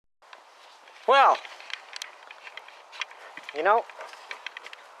Well, you know,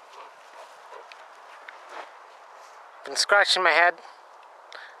 been scratching my head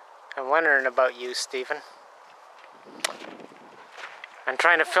and wondering about you, Stephen. I'm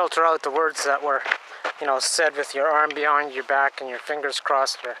trying to filter out the words that were, you know, said with your arm behind your back and your fingers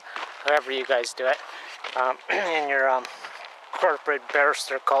crossed, or however you guys do it, in your corporate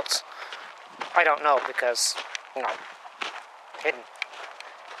barrister cults. I don't know, because, you know, hidden.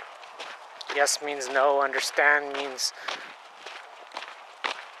 Yes means no, understand means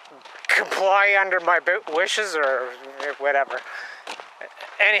comply under my wishes, or whatever.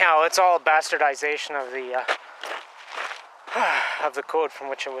 Anyhow, it's all a bastardization of the code from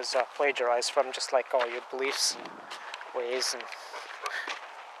which it was plagiarized from, just like all your beliefs, ways, and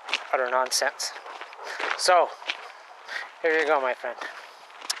utter nonsense. So, here you go, my friend.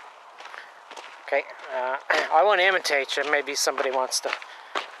 Okay, I won't imitate you. Maybe somebody wants to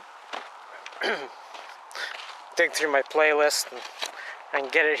dig through my playlist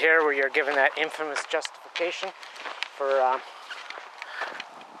and get it here where you're given that infamous justification for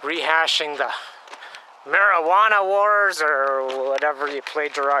rehashing the marijuana wars or whatever you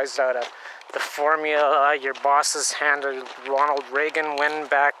plagiarized out of the formula your bosses handed Ronald Reagan when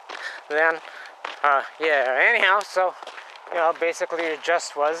back then. Yeah, anyhow, so, you know, basically your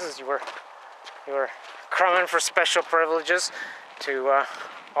just was you were crumbing for special privileges to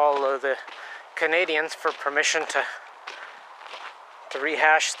all of the Canadians for permission to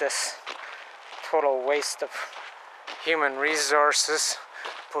rehash this total waste of human resources,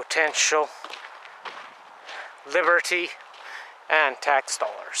 potential, liberty, and tax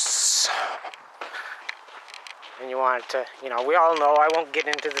dollars. And you wanted to, you know, we all know, I won't get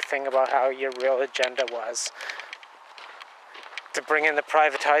into the thing about how your real agenda was to bring in the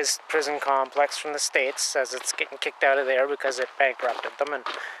privatized prison complex from the States, as it's getting kicked out of there because it bankrupted them and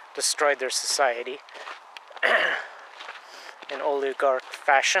destroyed their society in oligarch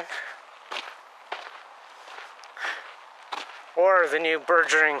fashion. Or the new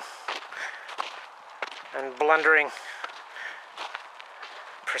burgeoning and blundering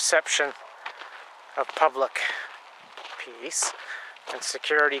perception of public peace and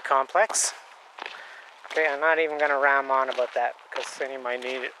security complex. Okay, I'm not even going to ram on about that, because any of my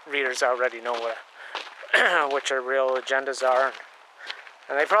readers already know what your real agendas are.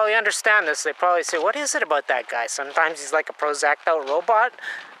 And they probably understand this. They probably say, what is it about that guy? Sometimes he's like a Prozac out robot,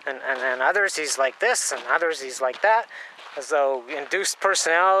 and others he's like this, and others he's like that. As though induced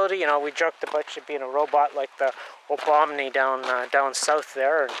personality, you know, we joked about you being a robot like the Obomni down south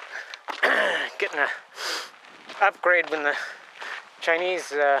there, and getting a upgrade when the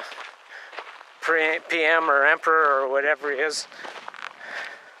Chinese PM or Emperor or whatever he is,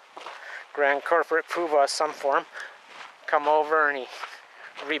 Grand Corporate Poobah some form, come over and he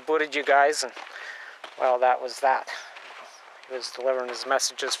rebooted you guys, and well, that was that. He was delivering his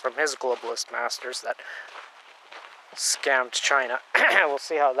messages from his globalist masters that scammed China. We'll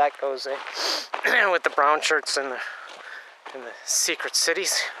see how that goes, with the brown shirts in the secret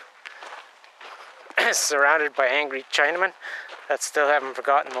cities, surrounded by angry Chinamen that still haven't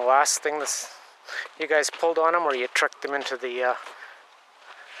forgotten the last thing you guys pulled on them, where you tricked them into the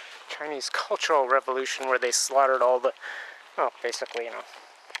Chinese Cultural Revolution, where they slaughtered all the, well, basically, you know,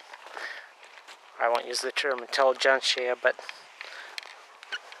 I won't use the term intelligentsia, but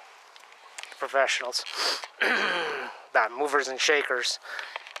professionals. Movers and shakers.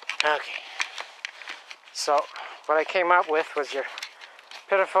 Okay. So, what I came up with was your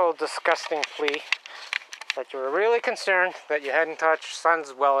pitiful, disgusting plea that you were really concerned that you hadn't taught your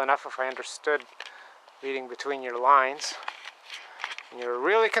sons well enough, if I understood reading between your lines. And you were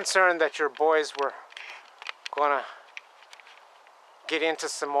really concerned that your boys were going to get into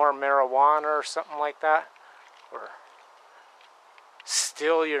some more marijuana or something like that, or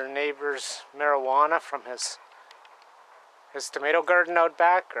steal your neighbor's marijuana from his tomato garden out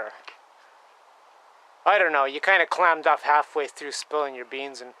back, or I don't know, you kind of clammed up halfway through spilling your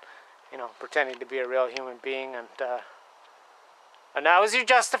beans and, you know, pretending to be a real human being, and that was your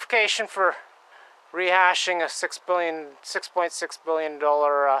justification for rehashing a $6.6 billion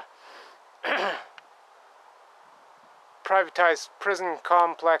privatized prison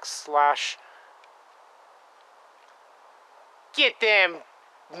complex / get them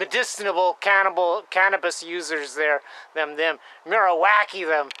medicinal cannabis users there, them Mirawaki,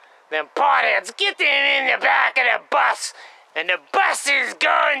 them potheads, get them in the back of the bus, and the bus is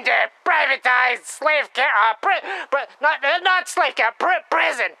going to privatized slave camp, not slave camp,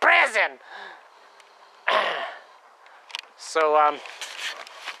 prison. So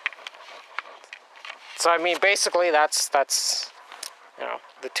I mean, basically that's you know,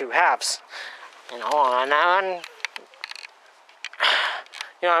 the two halves. You know, and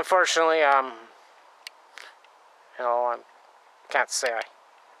you know, unfortunately, you know, I can't say I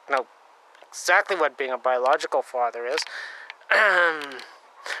know exactly what being a biological father is,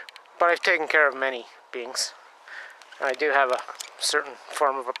 but I've taken care of many beings. And I do have a certain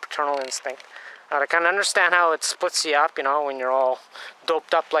form of a paternal instinct. I can understand how it splits you up, you know, when you're all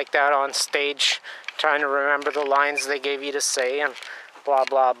doped up like that on stage, trying to remember the lines they gave you to say, and blah,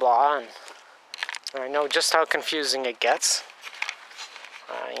 blah, blah. And I know just how confusing it gets,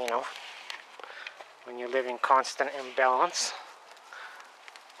 you know, when you live in constant imbalance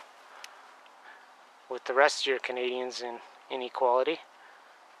with the rest of your Canadians in inequality.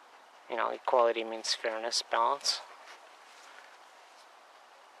 You know, equality means fairness, balance.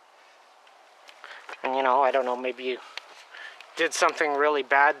 And you know, I don't know, maybe you did something really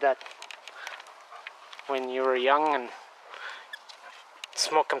bad that when you were young and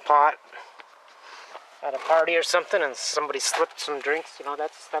smoking pot at a party or something and somebody slipped some drinks, you know,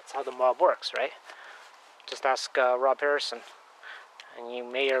 that's how the mob works, right? Just ask Rob Harrison. And you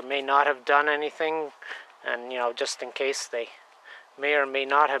may or may not have done anything, and you know, just in case, they may or may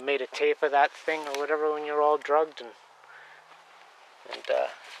not have made a tape of that thing or whatever when you're all drugged, and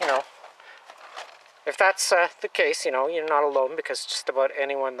you know, if that's the case, you know, you're not alone, because just about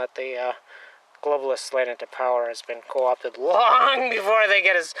anyone that the globalists led into power has been co-opted long before they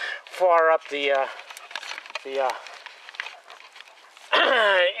get as far up the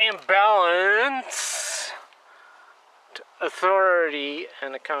imbalance to authority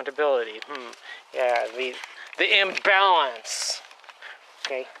and accountability. Yeah, the imbalance.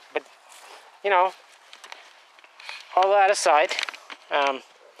 Okay, but you know, all that aside,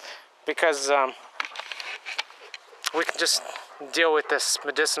 because we can just deal with this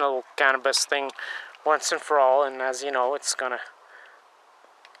medicinal cannabis thing once and for all, and as you know, it's gonna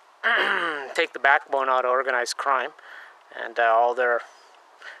take the backbone out of organized crime, and all their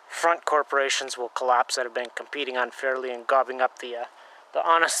front corporations will collapse that have been competing unfairly and gobbing up the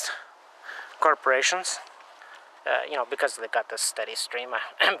honest corporations. You know, because they got this steady stream of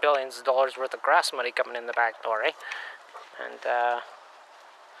billions of dollars worth of grass money coming in the back door, eh? And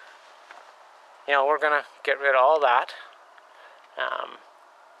you know, we're gonna get rid of all that.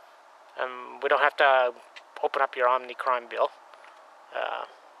 We don't have to open up your omni-crime bill.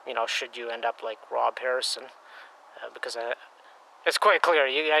 You know, should you end up like Rob Harrison, because it's quite clear.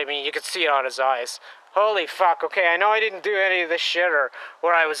 I mean, you could see it on his eyes. Holy fuck! Okay, I know I didn't do any of this shit, or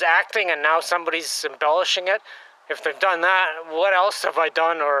I was acting, and now somebody's embellishing it. If they've done that, what else have I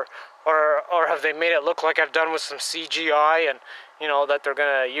done, or have they made it look like I've done with some CGI, and you know, that they're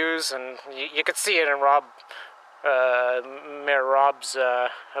gonna use? And you could see it in Mayor Rob's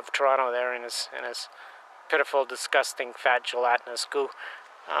of Toronto there in his pitiful, disgusting, fat, gelatinous goo.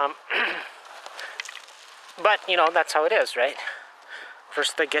 But you know, that's how it is, right?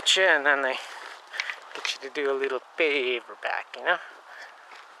 First they get you, and then they get you to do a little favor back, you know?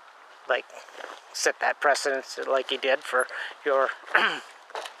 Like, set that precedent like he did for your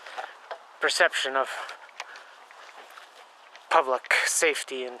perception of public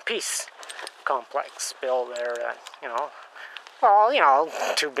safety and peace complex bill there, you know, well, you know,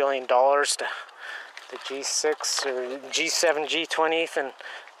 $2 billion to the G6 or G7, G20, and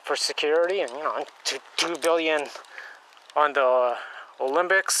for security, and you know, $2 billion on the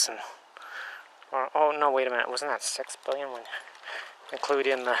Olympics, and oh no, wait a minute, wasn't that $6 billion when include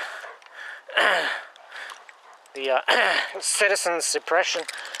in the citizen suppression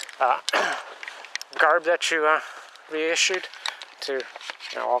garb that you reissued to,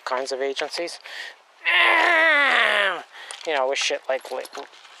 you know, all kinds of agencies, you know, with shit like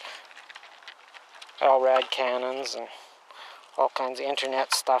LRAD cannons and all kinds of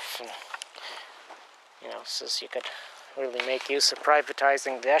internet stuff, and you know, says you could really make use of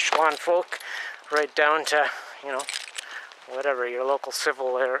privatizing the echelon folk right down to, you know, whatever, your local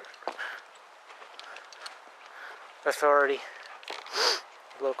civil authority,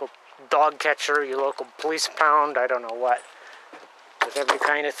 local dog catcher, your local police pound, I don't know what, with every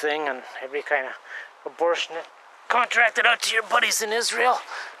kind of thing and every kind of abortion contracted out to your buddies in Israel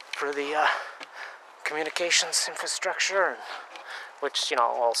for the communications infrastructure, and which, you know,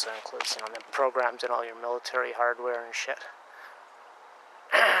 also includes, you know, the programs and all your military hardware and shit.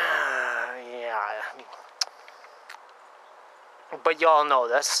 Yeah. But y'all know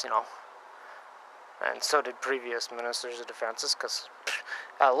this, you know, and so did previous ministers of defenses, because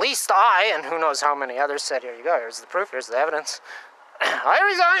at least I, and who knows how many others, said, here you go, here's the proof, here's the evidence, I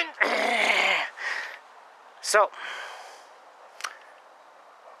resign. So,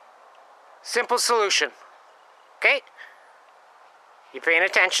 simple solution, okay? You paying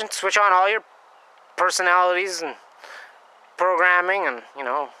attention, switch on all your personalities and programming and, you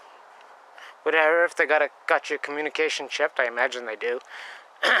know, whatever. If they got your communication chipped, I imagine they do,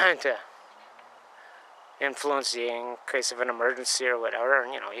 to influence you in case of an emergency or whatever.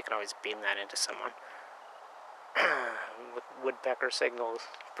 And, you know, you can always beam that into someone. With woodpecker signals,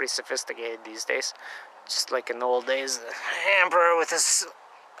 pretty sophisticated these days. Just like in the old days, the emperor with his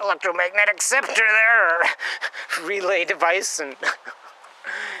electromagnetic scepter there, or relay device, and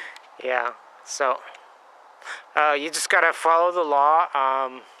yeah. So you just gotta follow the law,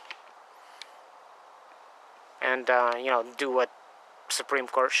 and you know, do what Supreme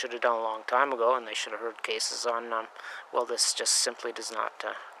Court should have done a long time ago, and they should have heard cases on. Well, this just simply does not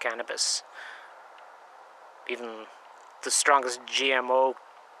cannabis. Even the strongest GMO,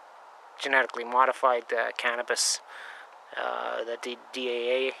 genetically modified cannabis that the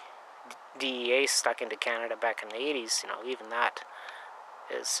DEA stuck into Canada back in the 80s, you know, even that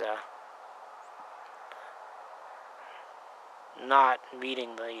is not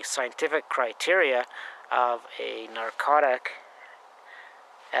meeting the scientific criteria of a narcotic,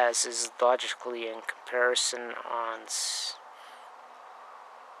 as is logically in comparison on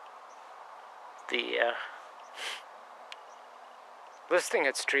the listing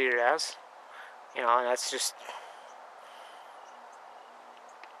it's treated as, you know. And that's just,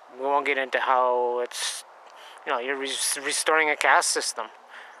 we won't get into how it's, you know, you're restoring a caste system.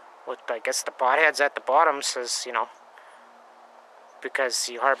 What I guess the potheads at the bottom says, you know, because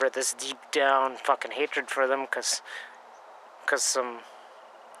you harbor this deep down fucking hatred for them because some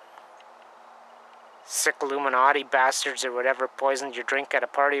sick Illuminati bastards or whatever poisoned your drink at a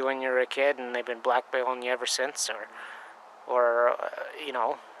party when you were a kid, and they've been blackmailing you ever since, or you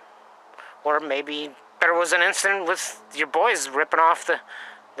know, or maybe there was an incident with your boys ripping off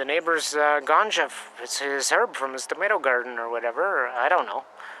the neighbor's ganja, it's his herb from his tomato garden or whatever, or I don't know.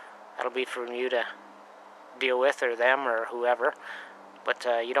 That'll be for you to deal with, or them, or whoever. But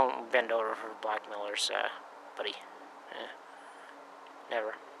you don't bend over for blackmailers, buddy.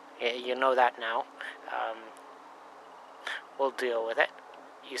 Never. You know that now. We'll deal with it.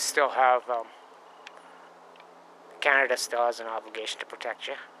 You still have, Canada still has an obligation to protect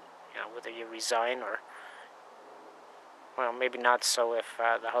you. You know, whether you resign or, well, maybe not so if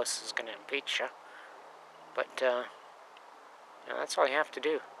the House is going to impeach you. But, you know, that's all you have to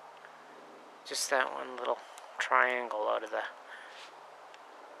do. Just that one little triangle out of the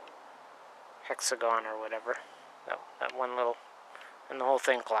hexagon or whatever. That one little, and the whole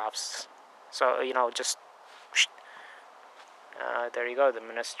thing collapses. So, you know, just, there you go. The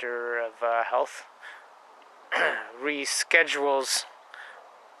Minister of Health reschedules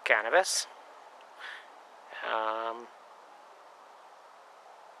cannabis.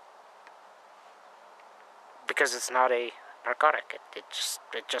 Because it's not a narcotic. It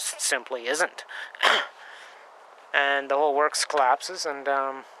just simply isn't. And the whole works collapses, and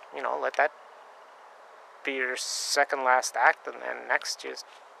you know, let that be your second last act, and then next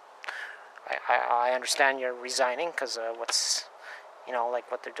I understand you're resigning because what's, you know, like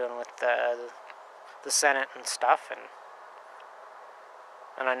what they're doing with the Senate and stuff, and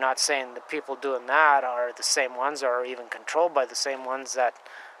I'm not saying the people doing that are the same ones or even controlled by the same ones that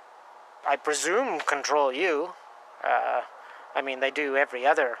I presume control you. I mean, they do every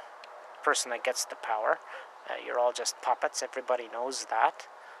other person that gets the power. You're all just puppets. Everybody knows that.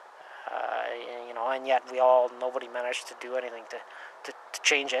 You know, and yet nobody managed to do anything to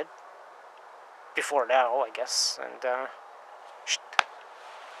change it before now, I guess. And I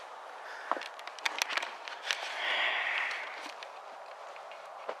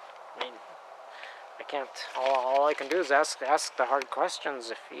mean, I can't. All I can do is ask the hard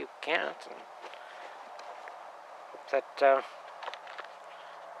questions if you can't. And that.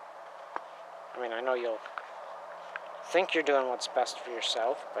 I mean, I know you'll think you're doing what's best for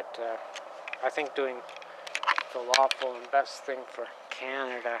yourself, but I think doing the lawful and best thing for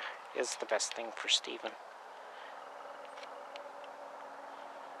Canada is the best thing for Stephen.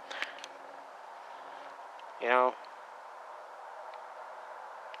 You know,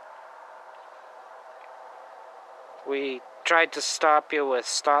 we tried to stop you with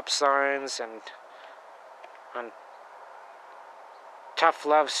stop signs and tough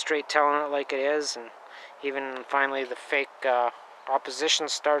love, straight telling it like it is, and even finally the fake opposition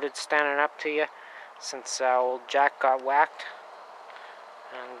started standing up to you since old Jack got whacked.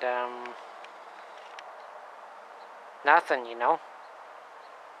 And nothing, you know.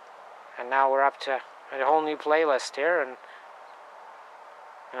 And now we're up to a whole new playlist here, and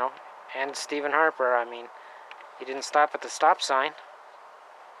you know, and Stephen Harper. I mean, he didn't stop at the stop sign.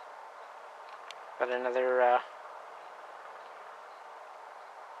 But another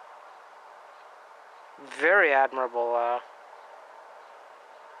very admirable,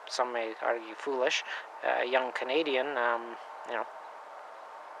 some may argue foolish, young Canadian, you know,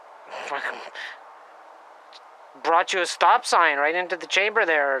 brought you a stop sign right into the chamber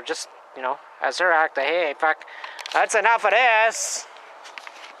there, just, you know, as her act of, hey, fuck, that's enough of this.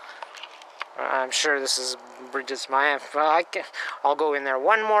 I'm sure this is Bridget's mind. I'll go in there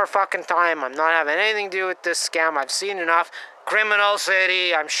one more fucking time. I'm not having anything to do with this scam. I've seen enough. Criminal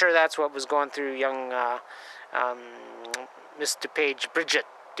City. I'm sure that's what was going through young Miss DuPage, Bridget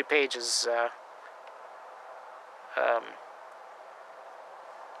DuPage's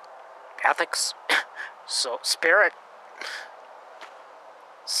ethics. So, spirit.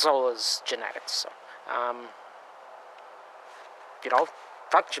 Soul is genetics. So, you know,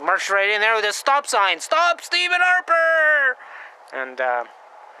 fuck, you marched right in there with a stop sign. Stop, Stephen Harper! And, yeah,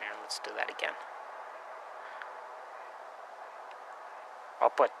 let's do that again. I'll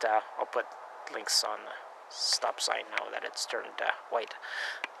put links on the stop sign now that it's turned white.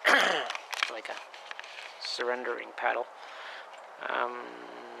 Like a surrendering paddle.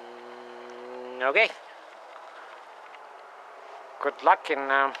 Okay. Good luck in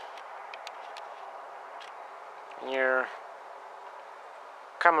your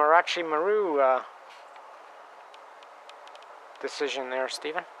Kamarachi Maru decision there,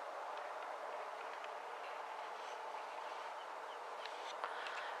 Stephen.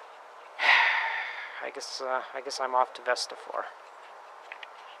 I guess I'm off to Vesta 4.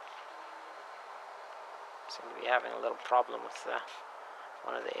 Seem to be having a little problem with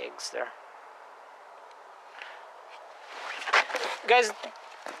one of the eggs there. Guys,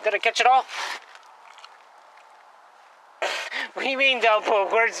 did I catch it all? What do you mean don't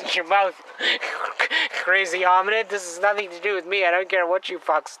put words in your mouth? Crazy hominid, this has nothing to do with me. I don't care what you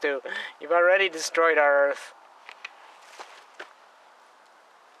fucks do. You've already destroyed our Earth.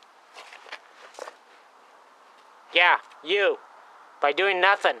 Yeah, you. By doing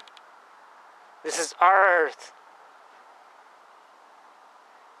nothing. This is our Earth.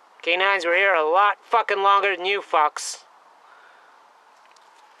 Canines were here a lot fucking longer than you fucks.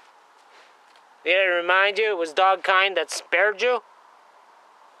 Did I remind you it was dog kind that spared you?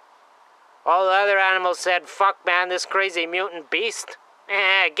 All the other animals said, fuck man, this crazy mutant beast.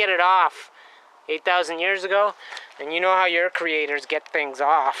 Get it off. 8,000 years ago. And you know how your creators get things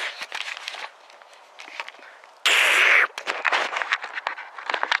off.